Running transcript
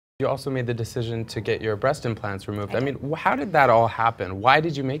You also made the decision to get your breast implants removed. I mean, how did that all happen? Why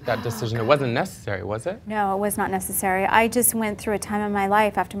did you make that decision? It wasn't necessary, was it? No, it was not necessary. I just went through a time in my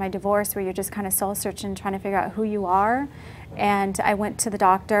life after my divorce where you're just kind of soul searching, trying to figure out who you are. And I went to the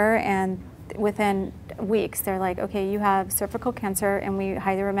doctor, and within weeks, they're like, okay, you have cervical cancer, and we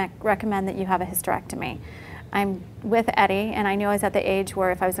highly recommend that you have a hysterectomy. I'm with Eddie, and I knew I was at the age where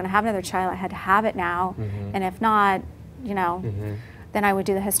if I was going to have another child, I had to have it now. And if not, you know, then I would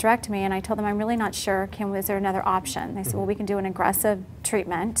do the hysterectomy. And I told them, I'm really not sure. Is there another option? They said, well, we can do an aggressive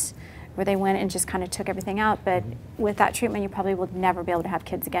treatment where they went and just kind of took everything out. But with that treatment, you probably would never be able to have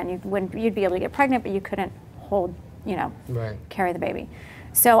kids again. You'd be able to get pregnant, but you couldn't hold, you know, carry the baby.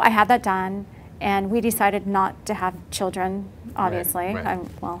 So I had that done, and we decided not to have children, obviously.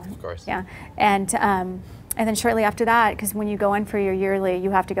 Well, of course. Yeah. And then shortly after that, because when you go in for your yearly, you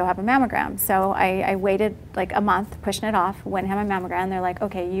have to go have a mammogram. So I waited like a month, pushing it off, went and had my mammogram. They're like,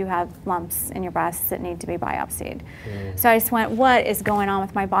 okay, you have lumps in your breasts that need to be biopsied. So I just went, what is going on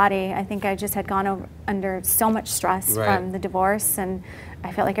with my body? I think I just had gone under so much stress from the divorce, and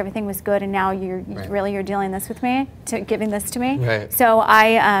I felt like everything was good, and now you're dealing this with me, giving this to me. So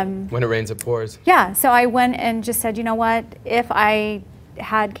I when it rains, it pours. Yeah. So I went and just said, you know what? If I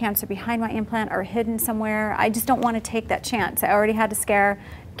had cancer behind my implant or hidden somewhere, I just don't want to take that chance. I already had to scare,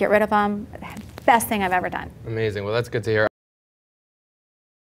 get rid of them. Best thing I've ever done. Amazing. Well, that's good to hear.